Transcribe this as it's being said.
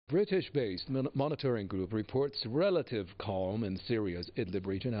British-based monitoring group reports relative calm in Syria's Idlib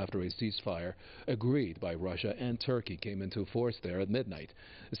region after a ceasefire agreed by Russia and Turkey came into force there at midnight.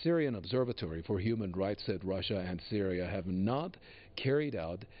 The Syrian Observatory for Human Rights said Russia and Syria have not carried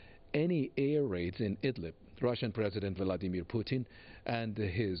out any air raids in Idlib. Russian President Vladimir Putin and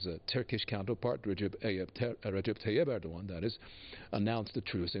his Turkish counterpart Recep Tayyip Erdogan, that is, announced a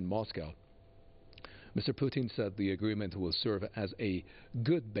truce in Moscow. Mr. Putin said the agreement will serve as a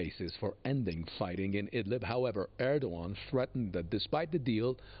good basis for ending fighting in Idlib. However, Erdogan threatened that despite the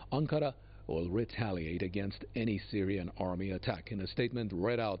deal, Ankara will retaliate against any Syrian army attack. In a statement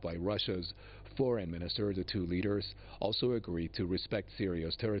read out by Russia's foreign minister, the two leaders also agreed to respect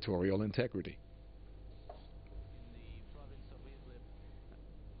Syria's territorial integrity.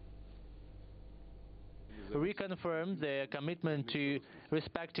 Reconfirmed their commitment to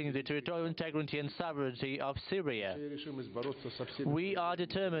respecting the territorial integrity and sovereignty of Syria. We are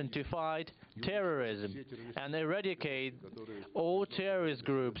determined to fight terrorism and eradicate all terrorist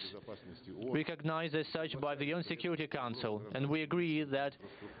groups recognized as such by the UN Security Council, and we agree that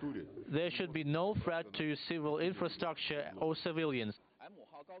there should be no threat to civil infrastructure or civilians.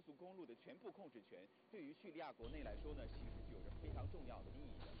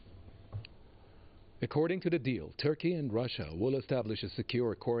 According to the deal, Turkey and Russia will establish a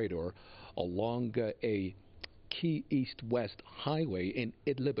secure corridor along a key east-west highway in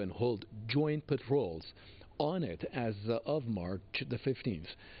Idlib and hold joint patrols on it as of March the 15th.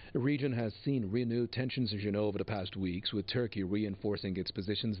 The region has seen renewed tensions, as you know, over the past weeks, with Turkey reinforcing its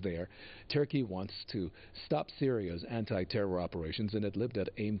positions there. Turkey wants to stop Syria's anti-terror operations in Idlib that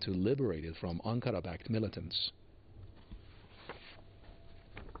aim to liberate it from Ankara-backed militants.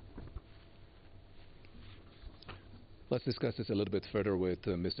 Let's discuss this a little bit further with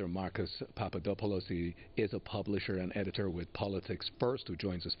Mr. Marcus Papadopoulos. He is a publisher and editor with Politics First, who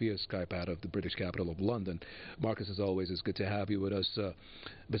joins us via Skype out of the British capital of London. Marcus, as always, it's good to have you with us.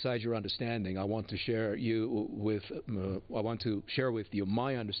 Besides your understanding, I want to share with you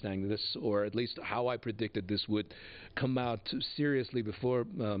my understanding of this, or at least how I predicted this would come out seriously before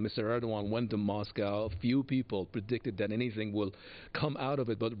Mr. Erdogan went to Moscow. A few people predicted that anything will come out of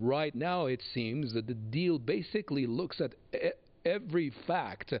it, but right now it seems that the deal basically looks at every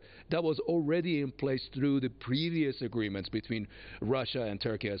fact that was already in place through the previous agreements between Russia and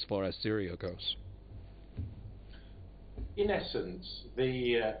Turkey as far as Syria goes. In essence,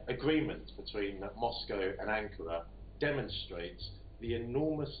 the agreement between Moscow and Ankara demonstrates the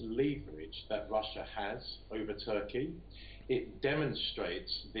enormous leverage that Russia has over Turkey. It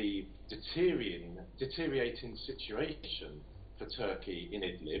demonstrates the deteriorating situation for Turkey in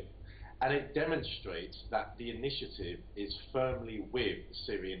Idlib. And it demonstrates that the initiative is firmly with the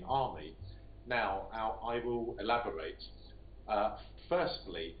Syrian army. Now, I will elaborate.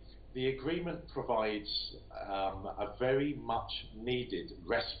 Firstly, the agreement provides a very much needed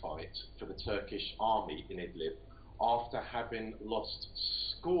respite for the Turkish army in Idlib after having lost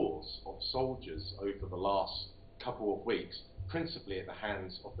scores of soldiers over the last couple of weeks, principally at the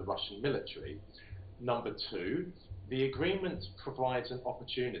hands of the Russian military. Number two, the agreement provides an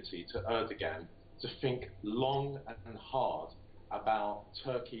opportunity to Erdogan to think long and hard about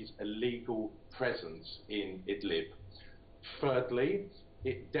Turkey's illegal presence in Idlib. Thirdly,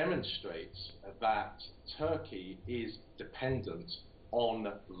 it demonstrates that Turkey is dependent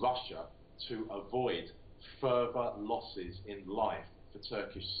on Russia to avoid further losses in life for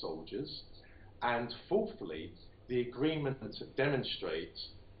Turkish soldiers. And fourthly, the agreement demonstrates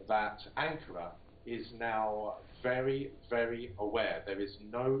that Ankara is now very, very aware. There is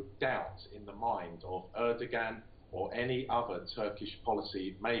no doubt in the mind of Erdogan or any other Turkish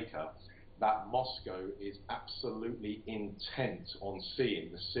policy maker that Moscow is absolutely intent on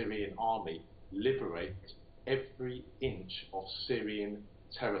seeing the Syrian army liberate every inch of Syrian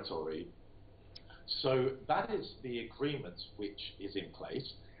territory. So that is the agreement which is in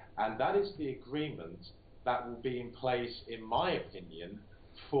place, and that is the agreement that will be in place, in my opinion,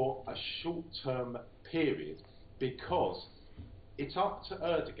 for a short-term period, because it's up to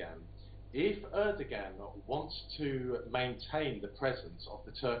Erdogan. If Erdogan wants to maintain the presence of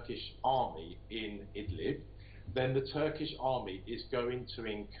the Turkish army in Idlib, then the Turkish army is going to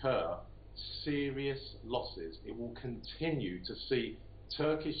incur serious losses. It will continue to see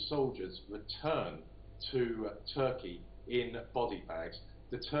Turkish soldiers return to Turkey in body bags.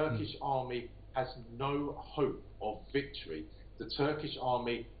 The Turkish army has no hope of victory. The Turkish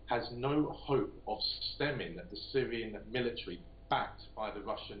army has no hope of stemming the Syrian military backed by the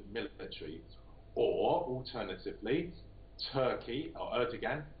Russian military. Or, alternatively, Turkey, or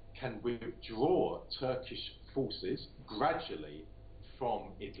Erdogan, can withdraw Turkish forces gradually from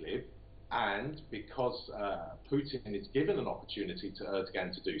Idlib, and because Putin is given an opportunity to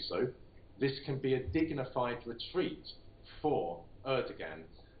Erdogan to do so, this can be a dignified retreat for Erdogan.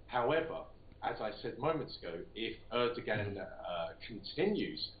 However, as I said moments ago, if Erdogan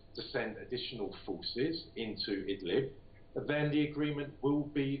continues to send additional forces into Idlib, then the agreement will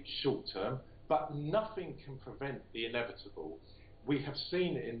be short-term, but nothing can prevent the inevitable. We have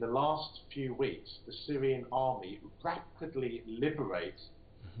seen in the last few weeks the Syrian army rapidly liberate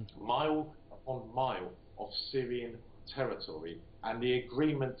mile upon mile of Syrian territory, and the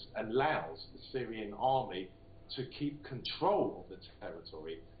agreement allows the Syrian army to keep control of the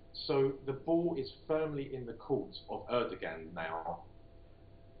territory. So the ball is firmly in the court of Erdogan now.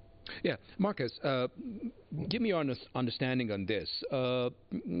 Yeah, Marcus, give me your understanding on this.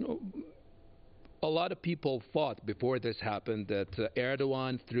 A lot of people thought before this happened that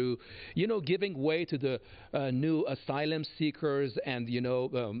Erdogan, through, giving way to the new asylum seekers and,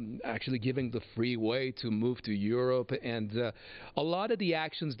 actually giving the free way to move to Europe, and a lot of the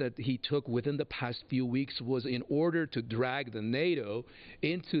actions that he took within the past few weeks was in order to drag the NATO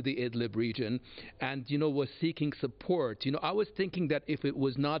into the Idlib region and, was seeking support. I was thinking that if it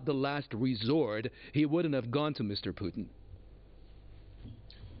was not the last resort, he wouldn't have gone to Mr. Putin.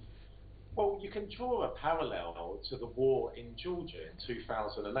 Well, you can draw a parallel to the war in Georgia in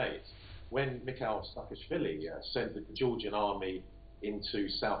 2008, when Mikhail Saakashvili sent the Georgian army into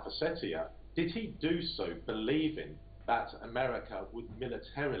South Ossetia. Did he do so believing that America would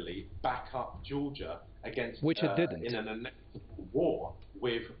militarily back up Georgia against, which it didn't, in an inevitable war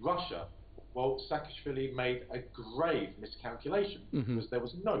with Russia? Well, Saakashvili made a grave miscalculation, because there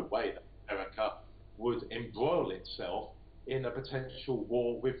was no way that America would embroil itself in a potential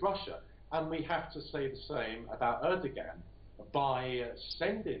war with Russia. And we have to say the same about Erdogan. By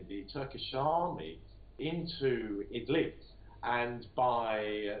sending the Turkish army into Idlib and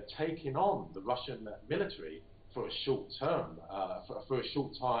by taking on the Russian military for a short term, for a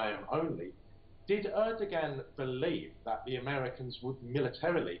short time only, did Erdogan believe that the Americans would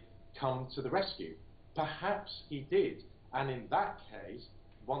militarily come to the rescue? Perhaps he did. And in that case,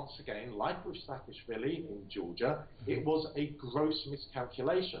 once again, like with Saakashvili in Georgia, it was a gross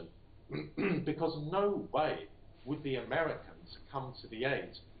miscalculation. Because no way would the Americans come to the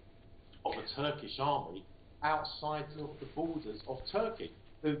aid of a Turkish army outside of the borders of Turkey.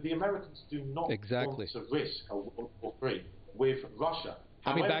 The Americans do not want to risk a World War III with Russia.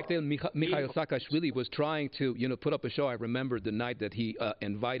 I mean, back then, Mikhail Saakashvili was trying to, put up a show. I remember the night that he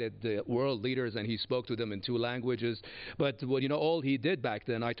invited the world leaders and he spoke to them in 2 languages. But, all he did back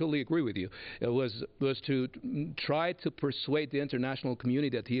then, I totally agree with you, was to try to persuade the international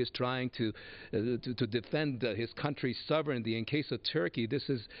community that he is trying to defend his country's sovereignty. In case of Turkey, this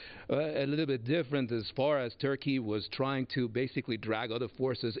is a little bit different, as far as Turkey was trying to basically drag other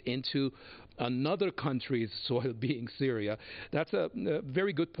forces into another country's soil, being Syria. That's a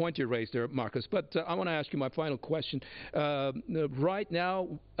very good point you raised there, Marcus. But I want to ask you my final question. Right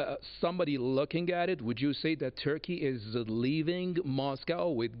now, somebody looking at it, would you say that Turkey is leaving Moscow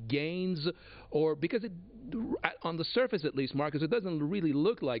with gains? Or because on the surface, at least, Marcus, it doesn't really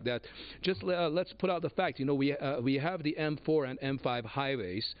look like that. Just let's put out the facts. We have the M4 and M5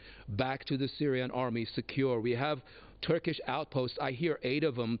 highways back to the Syrian army secure. We have Turkish outposts, I hear 8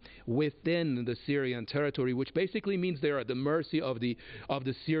 of them, within the Syrian territory, which basically means they're at the mercy of the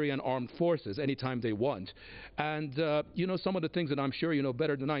Syrian armed forces anytime they want. And, some of the things that I'm sure you know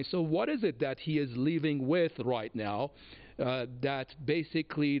better than I. So what is it that he is leaving with right now that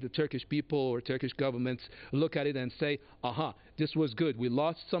basically the Turkish people or Turkish governments look at it and say, aha, this was good. We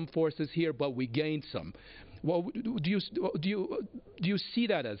lost some forces here, but we gained some. Well, do you see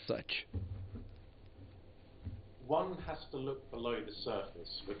that as such? One has to look below the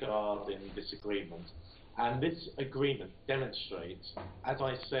surface regarding this agreement. And this agreement demonstrates, as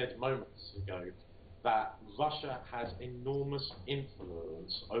I said moments ago, that Russia has enormous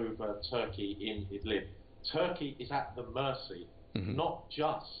influence over Turkey in Idlib. Turkey is at the mercy, not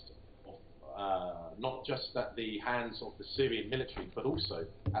just at the hands of the Syrian military, but also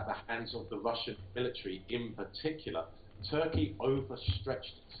at the hands of the Russian military in particular. Turkey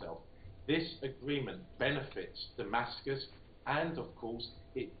overstretched itself. This agreement benefits Damascus, and of course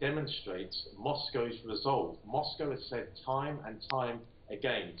it demonstrates Moscow's resolve. Moscow has said time and time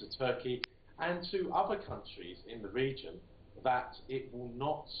again to Turkey and to other countries in the region that it will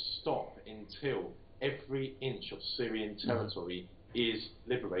not stop until every inch of Syrian territory is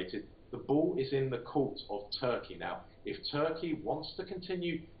liberated. The ball is in the court of Turkey now. If Turkey wants to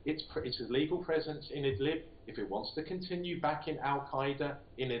continue its legal presence in Idlib, if it wants to continue back in Al-Qaeda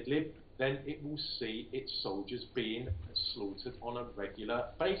in Idlib, then it will see its soldiers being slaughtered on a regular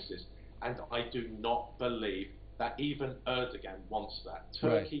basis. And I do not believe that even Erdogan wants that.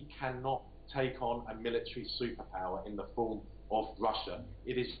 Turkey cannot take on a military superpower in the form of Russia.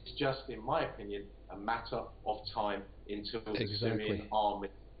 It is just, in my opinion, a matter of time until the Syrian army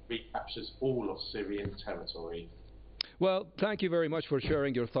recaptures all of Syrian territory. Well, thank you very much for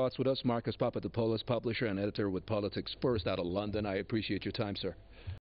sharing your thoughts with us, Marcus Papadopoulos, publisher and editor with Politics First out of London. I appreciate your time, sir.